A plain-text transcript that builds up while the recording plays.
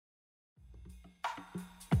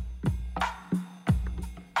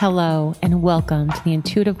Hello, and welcome to the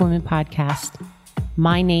Intuitive Women Podcast.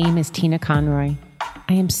 My name is Tina Conroy.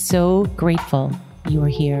 I am so grateful you are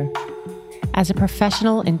here. As a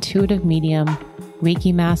professional intuitive medium,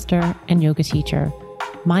 Reiki master, and yoga teacher,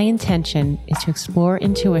 my intention is to explore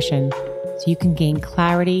intuition so you can gain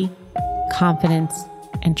clarity, confidence,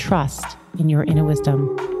 and trust in your inner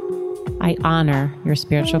wisdom. I honor your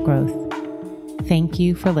spiritual growth. Thank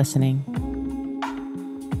you for listening.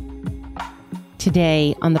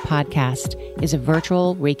 Today on the podcast is a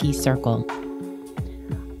virtual Reiki circle.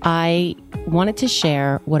 I wanted to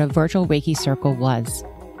share what a virtual Reiki circle was.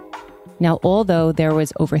 Now, although there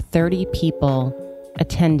was over 30 people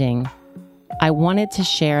attending, I wanted to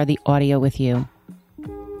share the audio with you.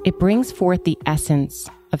 It brings forth the essence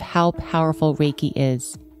of how powerful Reiki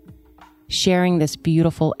is, sharing this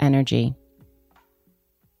beautiful energy.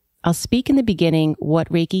 I'll speak in the beginning what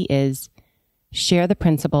Reiki is, share the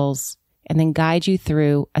principles, and then guide you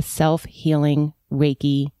through a self-healing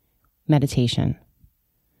Reiki meditation.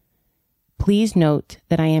 Please note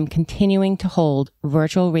that I am continuing to hold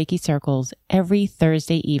virtual Reiki circles every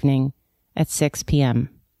Thursday evening at 6 p.m.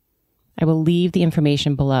 I will leave the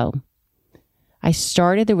information below. I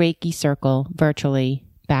started the Reiki circle virtually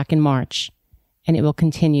back in March, and it will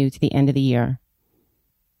continue to the end of the year.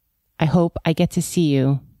 I hope I get to see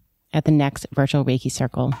you at the next virtual Reiki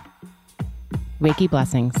circle. Reiki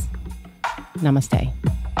blessings. Namaste.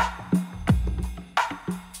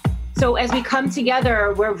 So as we come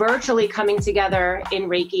together, we're virtually coming together in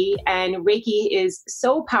Reiki, and Reiki is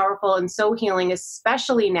so powerful and so healing,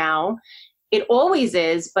 especially now. It always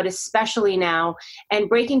is, but especially now, and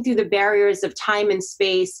breaking through the barriers of time and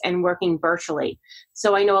space and working virtually.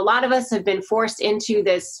 So I know a lot of us have been forced into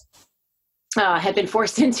this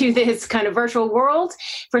kind of virtual world.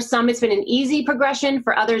 For some, it's been an easy progression.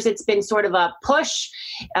 For others, it's been sort of a push.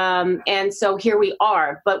 And so here we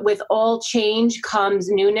are. But with all change comes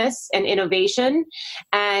newness and innovation.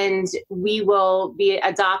 And we will be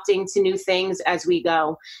adopting to new things as we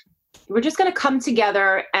go. We're just going to come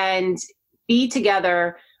together and be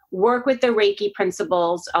together, work with the Reiki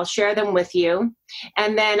principles. I'll share them with you.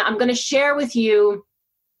 And then I'm going to share with you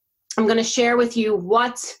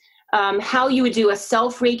what how you would do a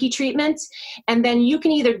self Reiki treatment. And then you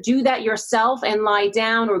can either do that yourself and lie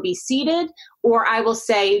down or be seated, or I will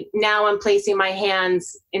say, now I'm placing my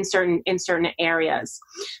hands in certain areas.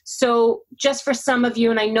 So just for some of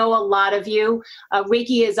you, and I know a lot of you,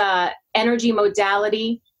 Reiki is a energy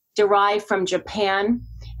modality derived from Japan,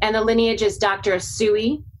 and the lineage is Dr.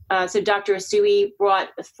 Usui. So Dr. Usui brought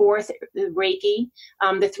forth Reiki.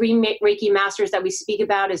 The three Reiki masters that we speak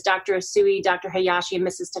about is Dr. Usui, Dr. Hayashi, and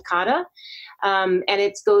Mrs. Takada. And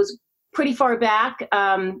it goes pretty far back,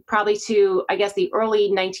 probably to, I guess, the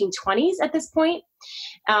early 1920s at this point.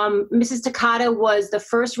 Mrs. Takada was the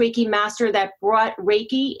first Reiki master that brought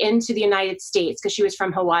Reiki into the United States because she was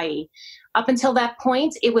from Hawaii. Up until that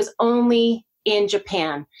point, it was only in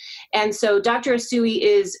Japan. And so Dr. Usui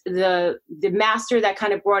is the master that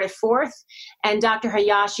kind of brought it forth. And Dr.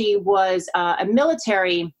 Hayashi was a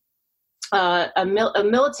militant,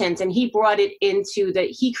 and he brought it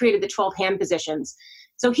he created the 12 hand positions.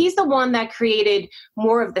 So he's the one that created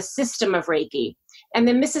more of the system of Reiki. And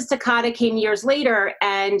then Mrs. Takada came years later,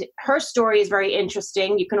 and her story is very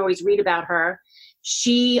interesting. You can always read about her.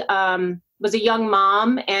 She was a young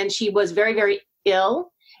mom, and she was very, very ill.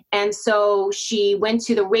 And so she went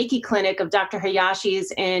to the Reiki clinic of Dr.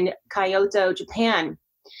 Hayashi's in Kyoto, Japan.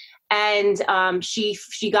 And she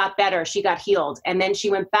got better. She got healed. And then she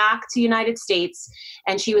went back to the United States,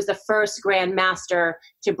 and she was the first Grand Master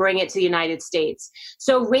to bring it to the United States.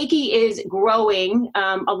 So Reiki is growing.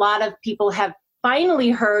 A lot of people have finally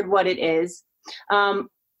heard what it is.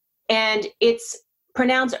 And it's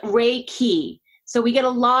pronounced Reiki. So we get a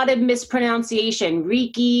lot of mispronunciation,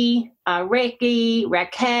 Reiki, Reiki,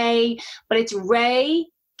 but it's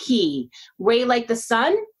Reiki. Rei like the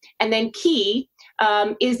sun, and then Ki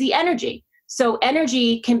is the energy. So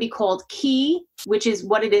energy can be called Ki, which is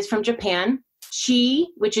what it is from Japan, Chi,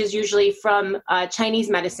 which is usually from Chinese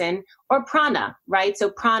medicine, or prana, right? So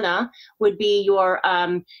prana would be your,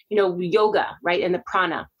 yoga, right? And the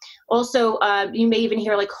prana. Also, you may even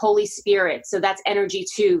hear like Holy Spirit. So that's energy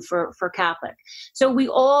too for Catholic. So we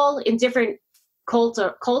all in different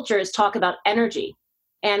cultures talk about energy,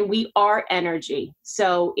 and we are energy.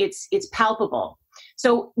 So it's palpable.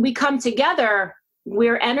 So we come together,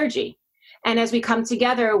 we're energy. And as we come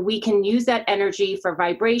together, we can use that energy for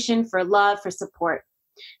vibration, for love, for support.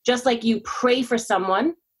 Just like you pray for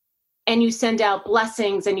someone and you send out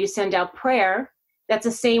blessings and you send out prayer, that's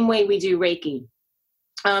the same way we do Reiki.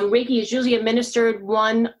 Reiki is usually administered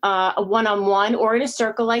one-on-one or in a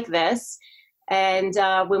circle like this. And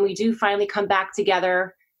when we do finally come back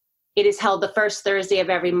together, it is held the first Thursday of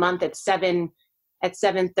every month at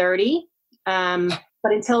 7:30.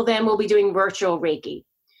 But until then, we'll be doing virtual Reiki.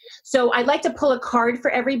 So I'd like to pull a card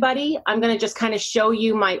for everybody. I'm going to just kind of show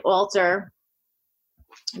you my altar.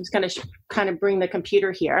 I'm just going to kind of bring the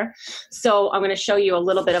computer here. So I'm going to show you a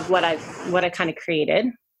little bit of what I kind of created.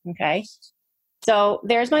 Okay. So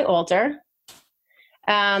there's my altar.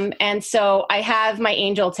 And so I have my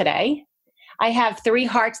angel today. I have 3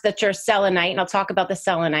 hearts that are selenite, and I'll talk about the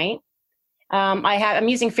selenite. I'm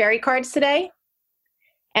using fairy cards today.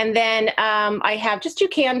 And then I have just 2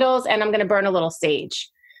 candles, and I'm going to burn a little sage.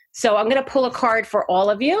 So I'm going to pull a card for all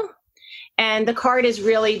of you. And the card is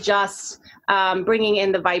really just bringing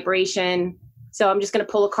in the vibration. So I'm just going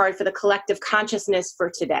to pull a card for the collective consciousness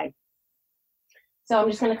for today. So I'm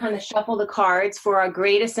just going to kind of shuffle the cards for our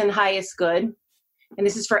greatest and highest good. And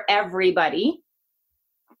this is for everybody.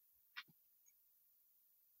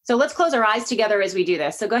 So let's close our eyes together as we do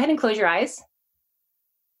this. So go ahead and close your eyes.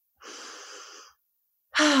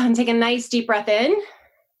 And take a nice deep breath in.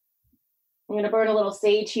 I'm going to burn a little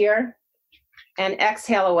sage here and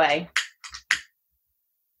exhale away.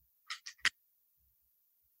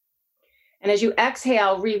 And as you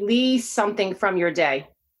exhale, release something from your day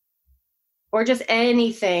or just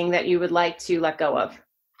anything that you would like to let go of.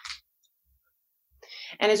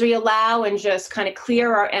 And as we allow and just kind of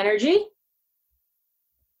clear our energy,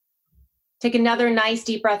 take another nice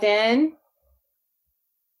deep breath in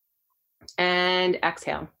and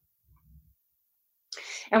exhale.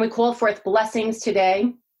 And we call forth blessings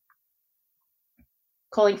today,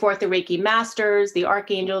 calling forth the Reiki masters, the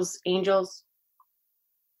archangels, angels,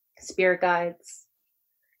 spirit guides,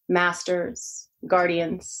 masters,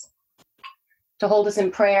 guardians, to hold us in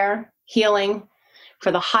prayer, healing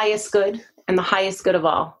for the highest good and the highest good of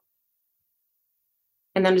all.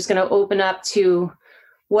 And I'm just going to open up to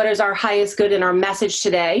what is our highest good in our message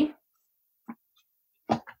today.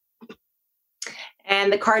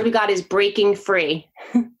 And the card we got is breaking free.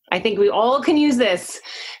 I think we all can use this.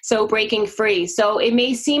 So breaking free. So it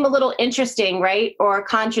may seem a little interesting, right? Or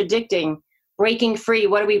contradicting. Breaking free.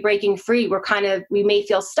 What are we breaking free? We may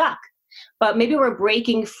feel stuck, but maybe we're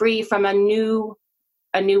breaking free from a new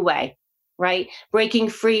way, right? Breaking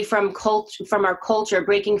free from our culture,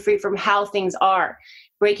 breaking free from how things are,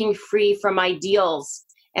 breaking free from ideals.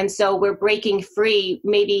 And so we're breaking free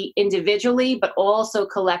maybe individually, but also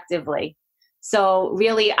collectively. So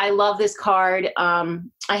really, I love this card. I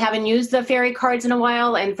haven't used the fairy cards in a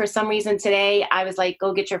while. And for some reason today, I was like,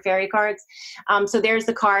 go get your fairy cards. So there's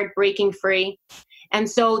the card, breaking free. And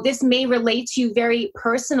so this may relate to you very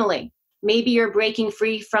personally. Maybe you're breaking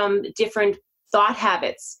free from different thought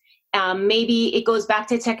habits. Maybe it goes back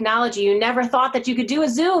to technology. You never thought that you could do a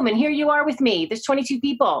Zoom, and here you are with me. There's 22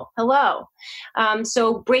 people. Hello.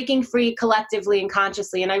 So breaking free collectively and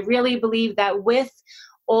consciously. And I really believe that with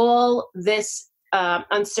all this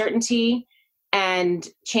uncertainty and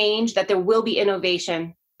change, that there will be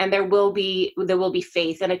innovation and there will be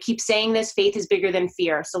faith. And I keep saying this, faith is bigger than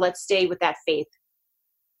fear. So let's stay with that faith.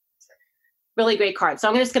 Really great card. So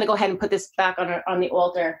I'm just going to go ahead and put this back on the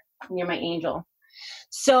altar near my angel.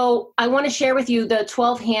 So I want to share with you the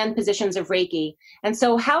 12 hand positions of Reiki. And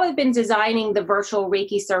so how I've been designing the virtual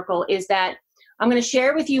Reiki circle is that I'm going to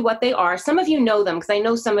share with you what they are. Some of you know them because I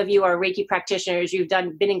know some of you are Reiki practitioners. You've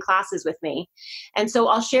been in classes with me. And so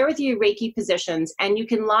I'll share with you Reiki positions, and you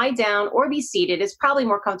can lie down or be seated. It's probably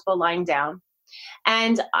more comfortable lying down.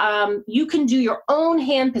 And you can do your own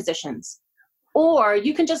hand positions, or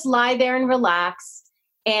you can just lie there and relax.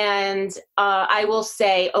 And I will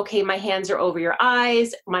say, okay, my hands are over your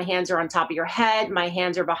eyes, my hands are on top of your head, my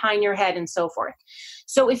hands are behind your head, and so forth.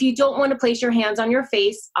 So if you don't want to place your hands on your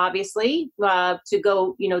face, obviously, to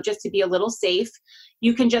go, just to be a little safe,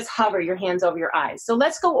 you can just hover your hands over your eyes. So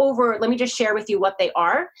let me just share with you what they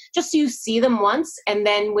are, just so you see them once. And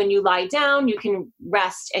then when you lie down, you can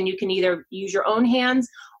rest, and you can either use your own hands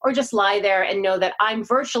or just lie there and know that I'm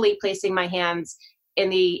virtually placing my hands in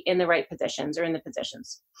the right positions or in the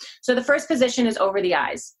positions. So the first position is over the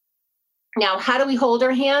eyes. Now, how do we hold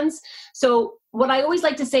our hands? So what I always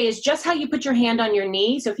like to say is just how you put your hand on your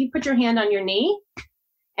knee. So if you put your hand on your knee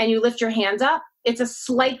and you lift your hands up, it's a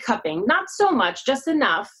slight cupping, not so much, just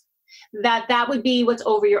enough that would be what's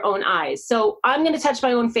over your own eyes. So I'm going to touch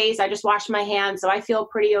my own face. I just washed my hands, so I feel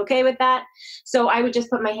pretty okay with that. So I would just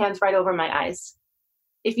put my hands right over my eyes.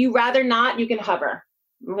 If you rather not, you can hover,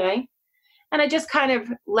 okay? And I just kind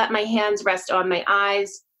of let my hands rest on my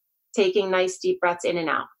eyes, taking nice deep breaths in and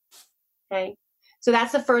out, okay? So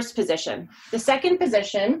that's the first position. The second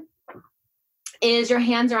position is your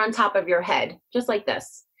hands are on top of your head, just like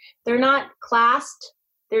this. They're not clasped.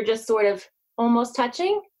 They're just sort of almost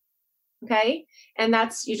touching. Okay. And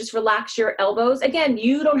that's, you just relax your elbows. Again,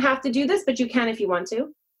 you don't have to do this, but you can if you want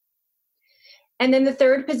to. And then the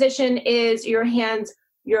third position is your hands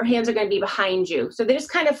are going to be behind you. So they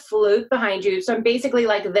just kind of float behind you. So I'm basically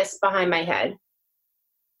like this behind my head.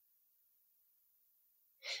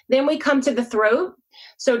 Then we come to the throat.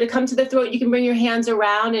 So to come to the throat, you can bring your hands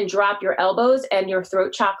around and drop your elbows, and your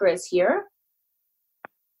throat chakra is here.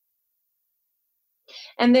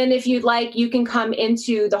 And then if you'd like, you can come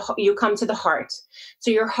to the heart.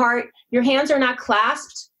 So your hands are not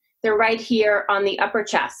clasped. They're right here on the upper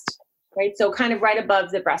chest, right? So kind of right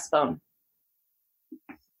above the breastbone.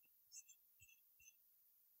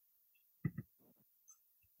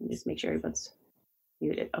 Just make sure everyone's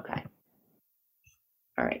muted. Okay.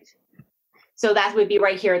 All right. So that would be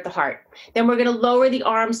right here at the heart. Then we're going to lower the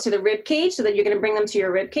arms to the rib cage, so that you're going to bring them to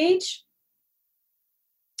your rib cage.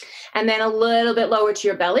 And then a little bit lower to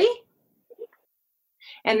your belly.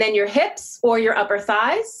 And then your hips or your upper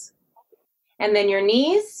thighs. And then your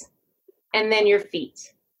knees. And then your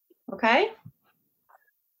feet. Okay?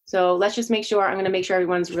 So let's just make sure, I'm going to make sure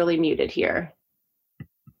everyone's really muted here.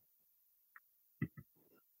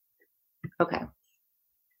 Okay.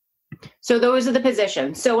 So those are the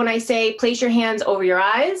positions. So when I say place your hands over your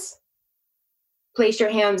eyes, place your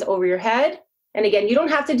hands over your head. And again, you don't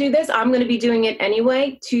have to do this. I'm going to be doing it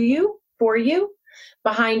anyway for you,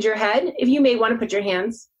 behind your head. If you may want to put your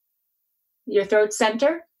hands, your throat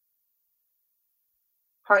center,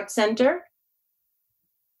 heart center,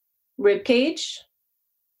 rib cage,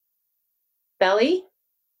 belly,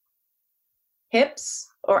 hips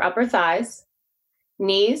or upper thighs,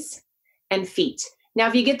 knees, and feet. Now,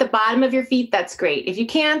 if you get the bottom of your feet, that's great. If you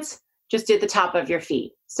can't, just do the top of your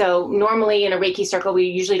feet. So normally in a Reiki circle, we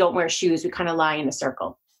usually don't wear shoes. We kind of lie in a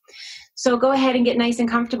circle. So go ahead and get nice and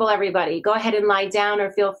comfortable, everybody. Go ahead and lie down,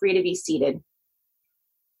 or feel free to be seated.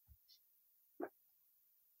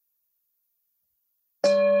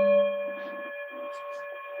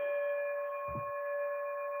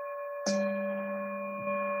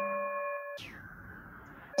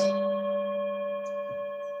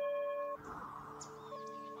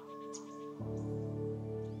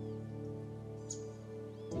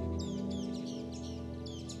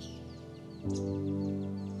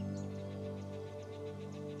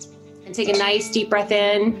 And take a nice deep breath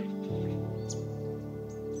in.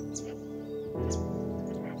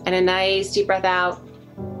 And a nice deep breath out.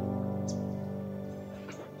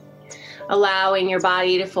 Allowing your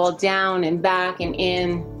body to fall down and back and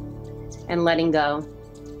in, and letting go.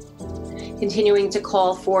 Continuing to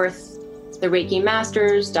call forth the Reiki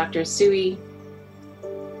masters, Dr. Sui,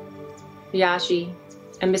 Yashi,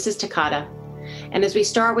 and Mrs. Takata. And as we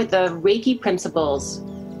start with the Reiki principles,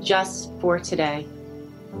 just for today.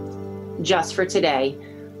 Just for today,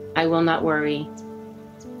 I will not worry.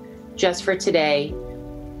 Just for today,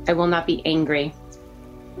 I will not be angry.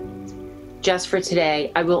 Just for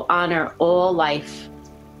today, I will honor all life.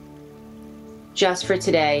 Just for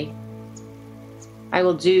today, I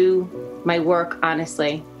will do my work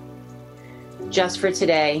honestly. Just for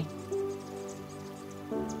today,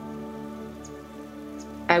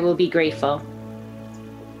 I will be grateful.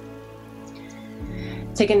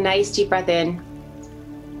 Take a nice deep breath in.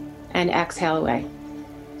 And exhale away.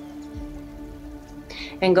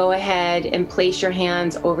 And go ahead and place your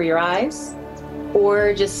hands over your eyes,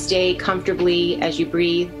 or just stay comfortably as you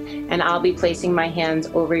breathe, and I'll be placing my hands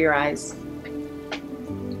over your eyes.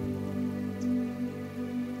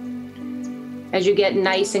 As you get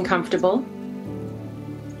nice and comfortable,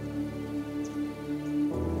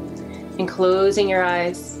 and closing your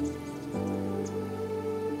eyes,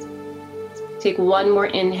 take one more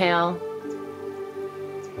inhale.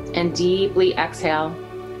 And deeply exhale.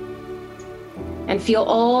 And feel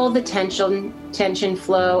all the tension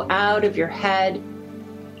flow out of your head,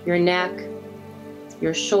 your neck,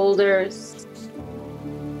 your shoulders.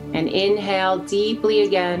 And inhale deeply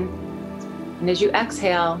again. And as you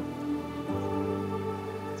exhale,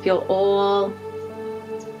 feel all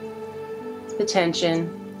the tension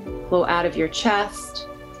flow out of your chest,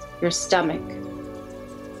 your stomach,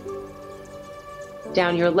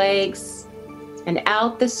 down your legs, and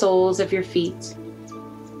out the soles of your feet.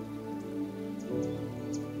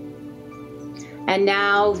 And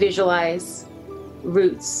now visualize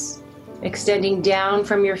roots extending down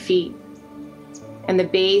from your feet and the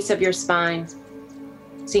base of your spine,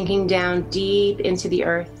 sinking down deep into the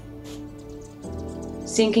earth,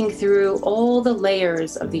 sinking through all the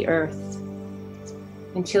layers of the earth,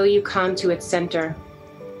 until you come to its center.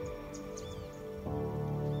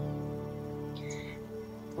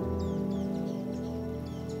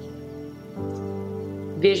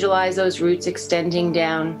 Visualize those roots extending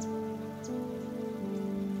down,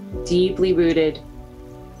 deeply rooted,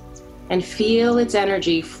 and feel its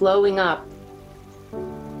energy flowing up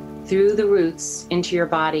through the roots into your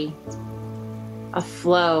body. A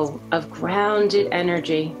flow of grounded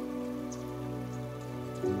energy.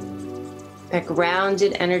 That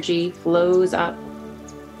grounded energy flows up,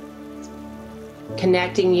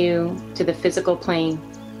 connecting you to the physical plane.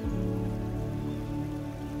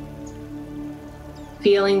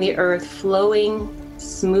 Feeling the earth flowing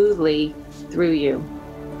smoothly through you.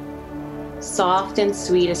 Soft and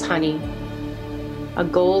sweet as honey, a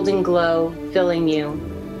golden glow filling you,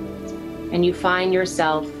 and you find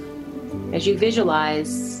yourself, as you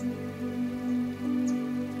visualize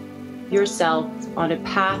yourself on a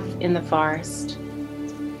path in the forest.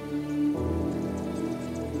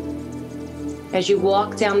 As you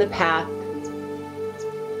walk down the path,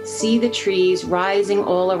 see the trees rising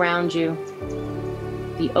all around you.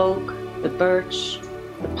 The oak, the birch,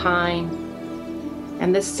 the pine,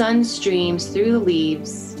 and the sun streams through the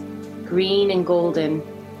leaves, green and golden.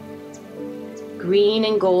 Green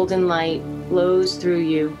and golden light flows through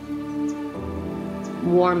you,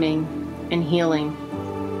 warming and healing.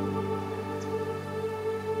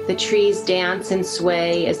 The trees dance and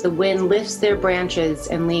sway as the wind lifts their branches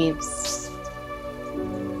and leaves.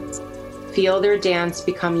 Feel their dance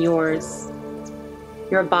become yours.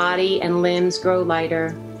 Your body and limbs grow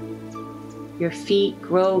lighter. Your feet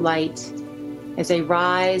grow light as they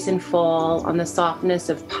rise and fall on the softness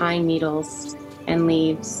of pine needles and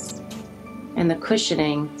leaves and the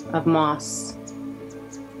cushioning of moss.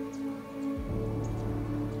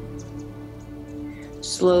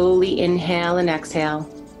 Slowly inhale and exhale.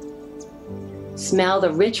 Smell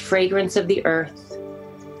the rich fragrance of the earth.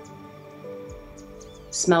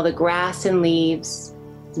 Smell the grass and leaves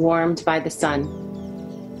warmed by the sun.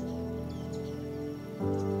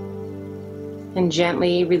 And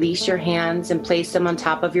gently release your hands and place them on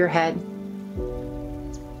top of your head.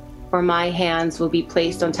 Or my hands will be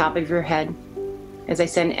placed on top of your head as I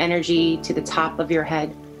send energy to the top of your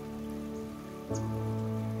head.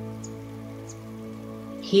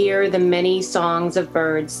 Hear the many songs of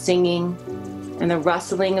birds singing and the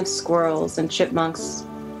rustling of squirrels and chipmunks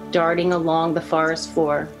darting along the forest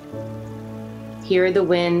floor. Hear the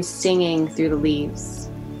wind singing through the leaves.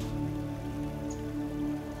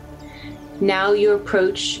 Now you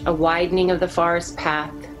approach a widening of the forest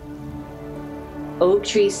path. Oak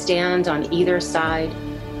trees stand on either side,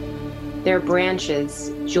 their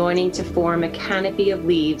branches joining to form a canopy of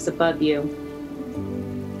leaves above you,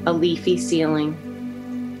 a leafy ceiling.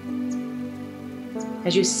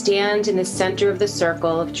 As you stand in the center of the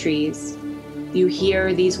circle of trees, you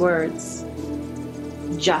hear these words: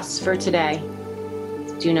 just for today,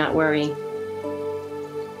 do not worry.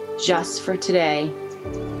 Just for today,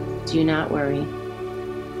 do not worry.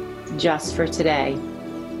 Just for today,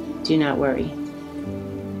 do not worry.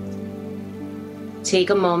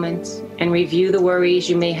 Take a moment and review the worries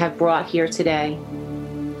you may have brought here today.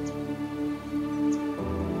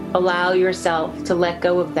 Allow yourself to let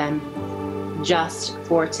go of them just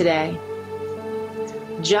for today.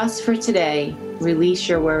 Just for today, release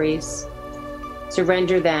your worries.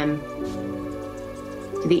 Surrender them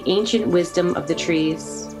to the ancient wisdom of the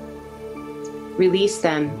trees. Release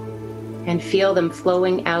them and feel them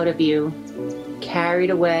flowing out of you,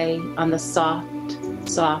 carried away on the soft,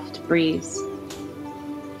 soft breeze.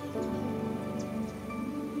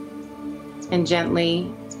 And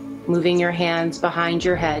gently moving your hands behind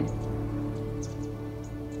your head.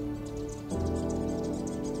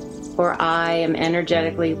 Or I am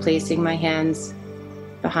energetically placing my hands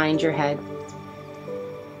behind your head.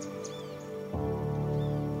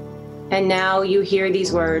 And now you hear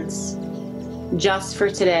these words: just for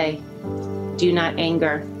today, do not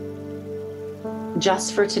anger.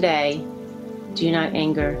 Just for today, do not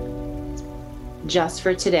anger. Just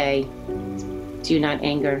for today, do not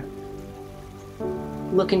anger.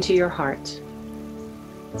 Look into your heart.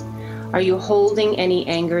 Are you holding any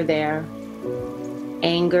anger there?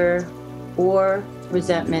 Anger or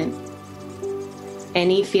resentment?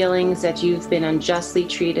 Any feelings that you've been unjustly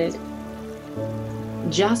treated?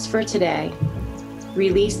 Just for today,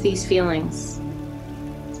 release these feelings.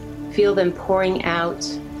 Feel them pouring out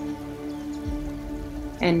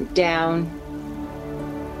and down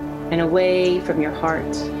and away from your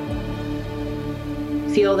heart.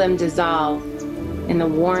 Feel them dissolve in the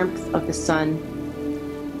warmth of the sun.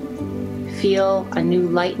 Feel a new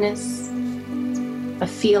lightness, a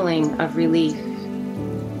feeling of relief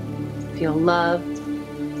Feel love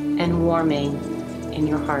and warming in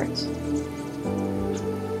your heart.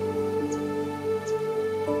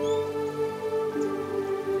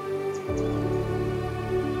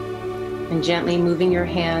 And gently moving your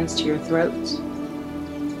hands to your throat.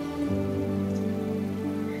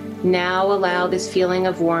 Now allow this feeling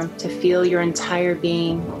of warmth to fill your entire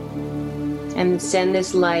being, and send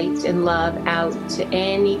this light and love out to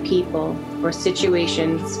any people or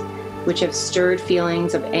situations which have stirred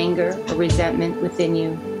feelings of anger or resentment within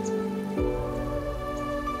you.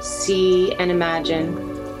 See and imagine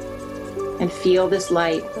and feel this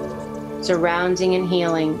light surrounding and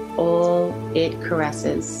healing all it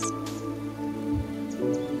caresses.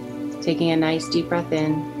 Taking a nice deep breath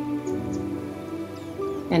in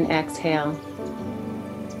and exhale.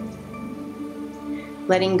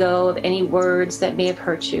 Letting go of any words that may have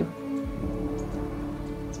hurt you.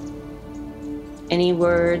 Any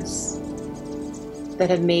words that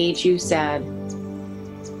have made you sad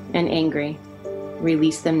and angry.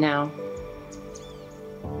 Release them now.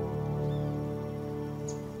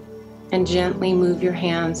 And gently move your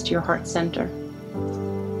hands to your heart center.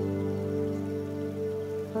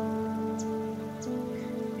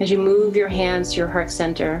 As you move your hands to your heart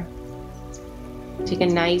center, take a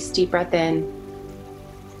nice deep breath in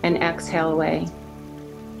and exhale away.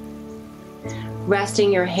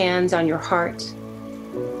 Resting your hands on your heart,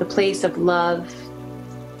 the place of love,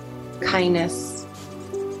 kindness,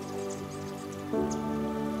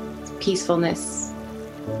 peacefulness,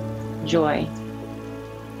 joy.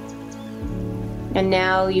 And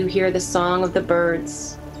now you hear the song of the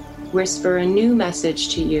birds whisper a new message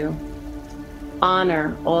to you.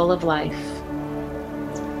 Honor all of life.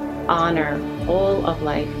 Honor all of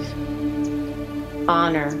life.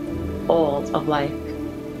 Honor all of life.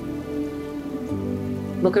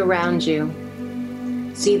 Look around you.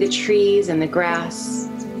 See the trees and the grass,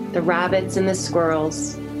 the rabbits and the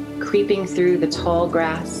squirrels creeping through the tall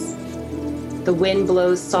grass. The wind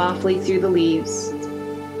blows softly through the leaves,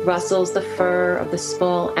 rustles the fur of the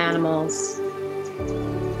small animals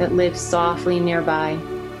that live softly nearby.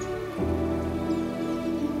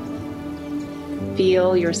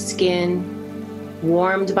 Feel your skin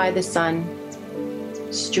warmed by the sun,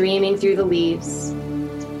 streaming through the leaves,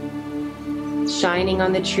 shining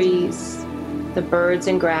on the trees, the birds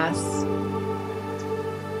and grass,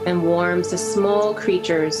 and warms the small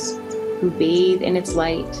creatures who bathe in its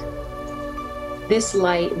light. This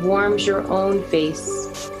light warms your own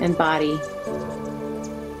face and body.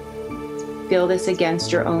 Feel this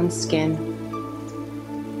against your own skin.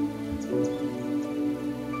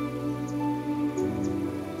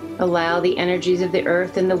 Allow the energies of the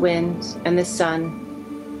earth and the wind and the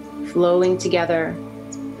sun flowing together,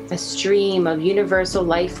 a stream of universal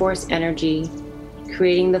life force energy,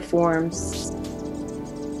 creating the forms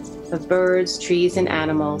of birds, trees, and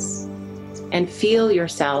animals, and feel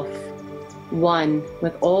yourself one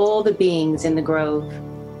with all the beings in the grove.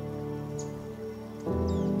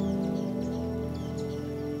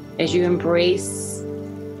 As you embrace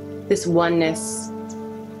this oneness,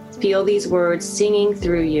 feel these words singing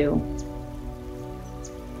through you.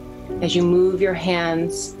 As you move your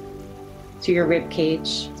hands to your rib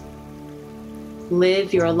cage,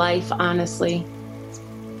 live your life honestly.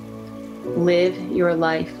 Live your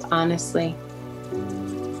life honestly.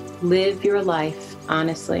 Live your life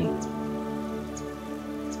honestly.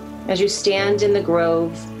 As you stand in the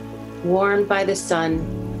grove, warmed by the sun,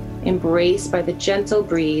 embraced by the gentle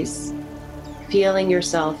breeze, feeling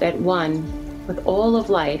yourself at one with all of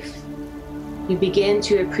life, you begin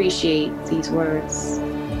to appreciate these words.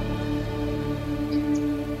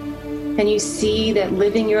 And you see that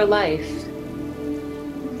living your life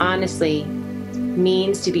honestly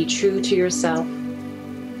means to be true to yourself.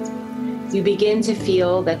 You begin to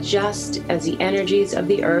feel that just as the energies of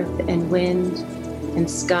the earth and wind and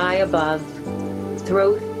sky above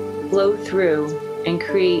flow through and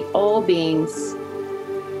create all beings,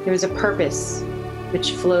 there is a purpose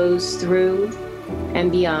which flows through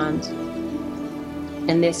and beyond.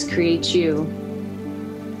 And this creates you.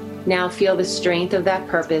 Now feel the strength of that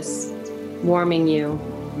purpose warming you,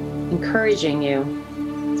 encouraging you,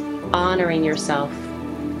 honoring yourself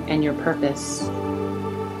and your purpose.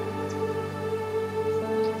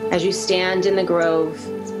 As you stand in the grove,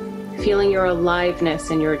 feeling your aliveness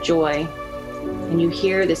and your joy, and you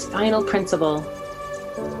hear this final principle,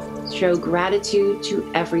 show gratitude to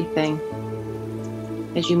everything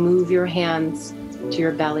as you move your hands to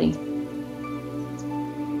your belly.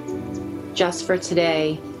 Just for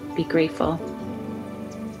today, be grateful.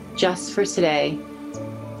 Just for today,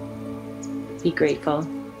 be grateful.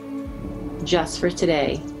 Just for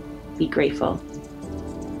today, be grateful.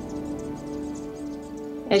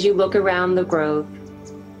 As you look around the grove,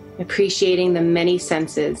 appreciating the many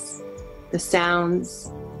senses, the sounds,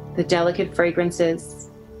 the delicate fragrances,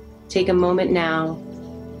 take a moment now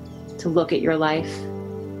to look at your life.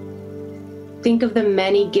 Think of the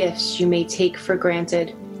many gifts you may take for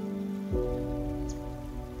granted.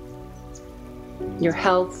 Your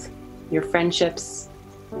health, your friendships.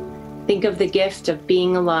 Think of the gift of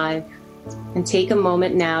being alive and take a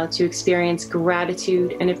moment now to experience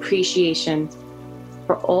gratitude and appreciation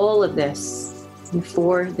for all of this and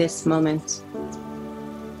for this moment.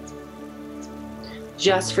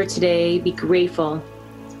 Just for today, be grateful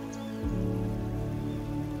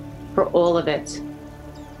for all of it.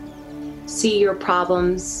 See your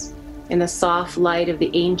problems in the soft light of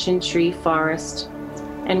the ancient tree forest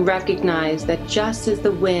and recognize that just as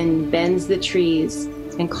the wind bends the trees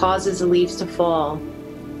and causes the leaves to fall,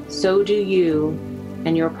 so do you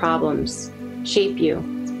and your problems shape you,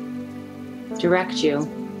 direct you,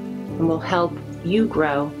 and will help you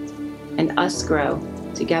grow and us grow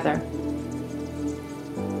together.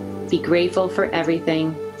 Be grateful for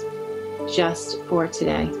everything, just for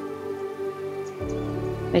today.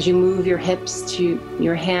 As you move your hips to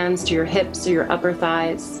your hands to your hips or your upper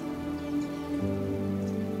thighs,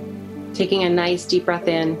 taking a nice deep breath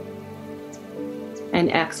in and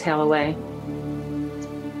exhale away.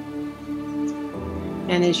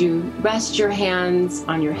 And as you rest your hands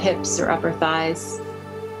on your hips or upper thighs,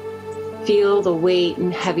 feel the weight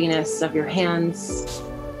and heaviness of your hands.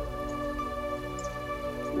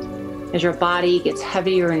 As your body gets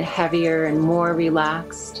heavier and heavier and more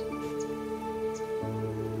relaxed.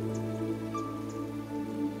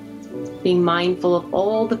 Being mindful of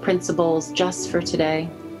all the principles just for today.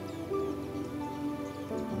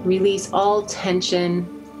 Release all tension.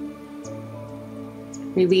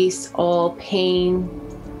 Release all pain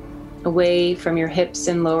away from your hips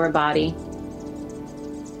and lower body.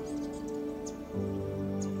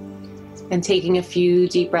 And taking a few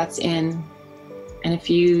deep breaths in and a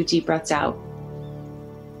few deep breaths out.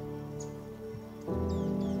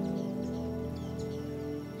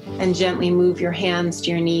 And gently move your hands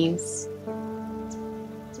to your knees.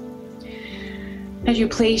 As you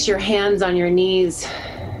place your hands on your knees,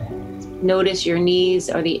 notice your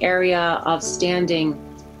knees are the area of standing,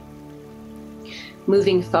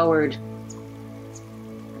 moving forward,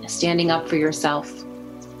 standing up for yourself.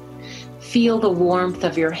 Feel the warmth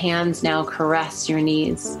of your hands now caress your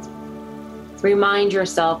knees. Remind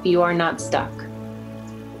yourself you are not stuck.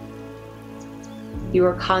 You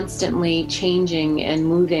are constantly changing and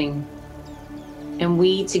moving, and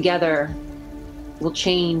we together will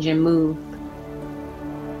change and move.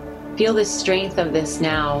 Feel the strength of this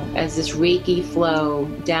now as this Reiki flow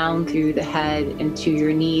down through the head and to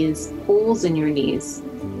your knees, pulls in your knees,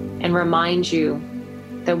 and reminds you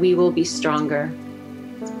that we will be stronger,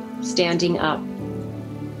 standing up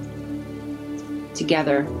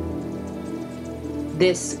together.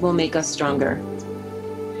 This will make us stronger.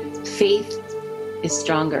 Faith is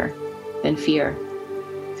stronger than fear.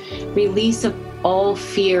 Release of all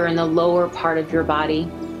fear in the lower part of your body.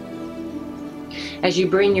 As you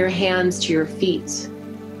bring your hands to your feet,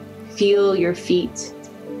 feel your feet,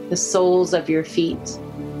 the soles of your feet,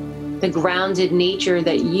 the grounded nature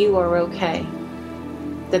that you are okay,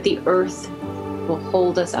 that the earth will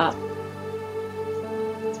hold us up,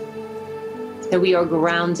 that we are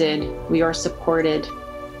grounded, we are supported.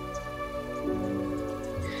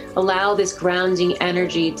 Allow this grounding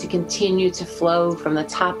energy to continue to flow from the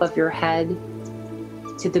top of your head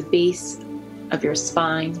to the base of your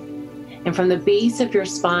spine, and from the base of your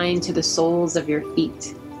spine to the soles of your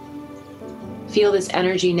feet. Feel this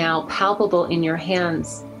energy now palpable in your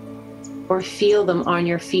hands, or feel them on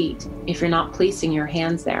your feet if you're not placing your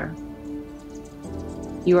hands there.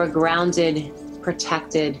 You are grounded,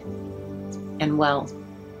 protected, and well.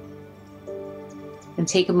 And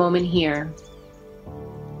take a moment here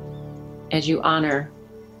as you honor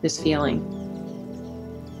this feeling.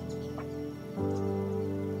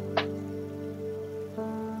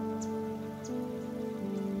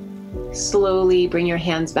 Slowly bring your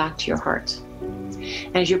hands back to your heart.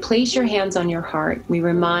 As you place your hands on your heart, we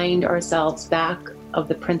remind ourselves back of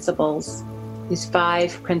the principles, these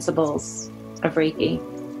 5 principles of Reiki.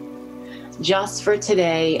 Just for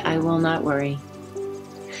today, I will not worry.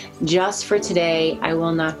 Just for today, I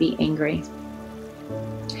will not be angry.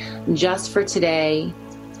 Just for today,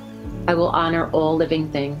 I will honor all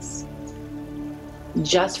living things.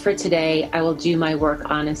 Just for today, I will do my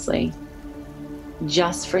work honestly.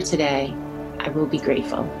 Just for today, I will be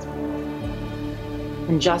grateful.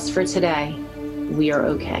 And just for today, we are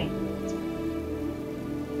okay.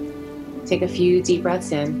 Take a few deep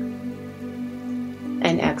breaths in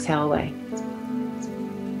and exhale away.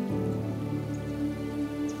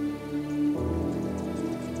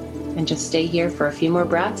 And just stay here for a few more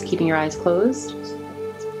breaths, keeping your eyes closed.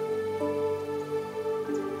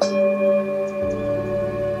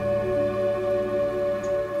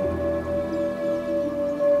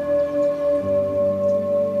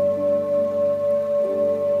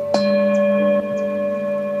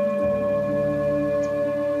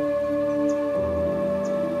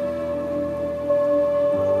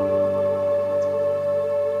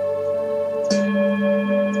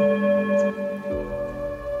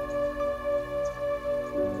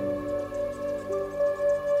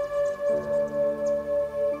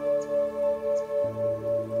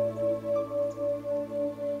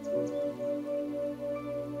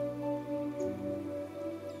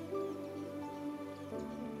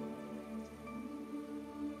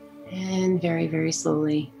 And very, very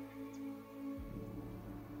slowly.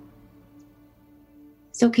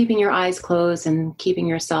 Still keeping your eyes closed and keeping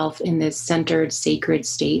yourself in this centered, sacred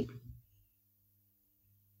state.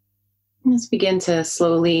 Let's begin to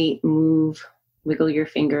slowly move, wiggle your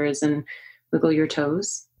fingers and wiggle your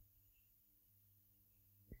toes.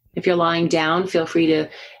 If you're lying down, feel free to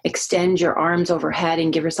extend your arms overhead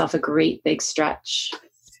and give yourself a great big stretch.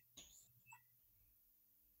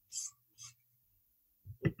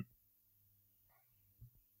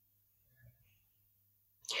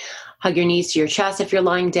 Hug your knees to your chest if you're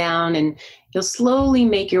lying down, and you'll slowly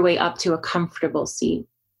make your way up to a comfortable seat.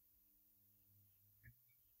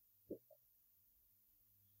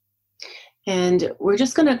 And we're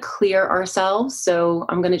just going to clear ourselves. So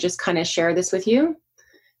I'm going to just kind of share this with you.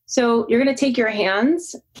 So you're going to take your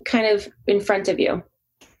hands kind of in front of you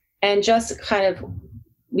and just kind of,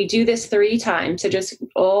 we do this 3 times. So just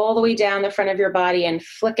all the way down the front of your body and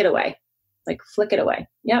flick it away. Like flick it away.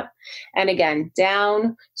 Yep. And again,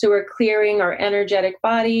 down. So we're clearing our energetic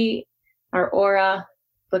body, our aura,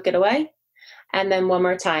 flick it away. And then one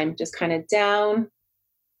more time, just kind of down.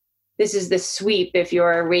 This is the sweep if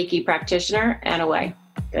you're a Reiki practitioner, and away.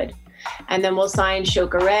 Good. And then we'll sign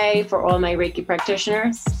Shokare for all my Reiki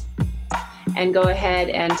practitioners. And go ahead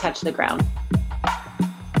and touch the ground.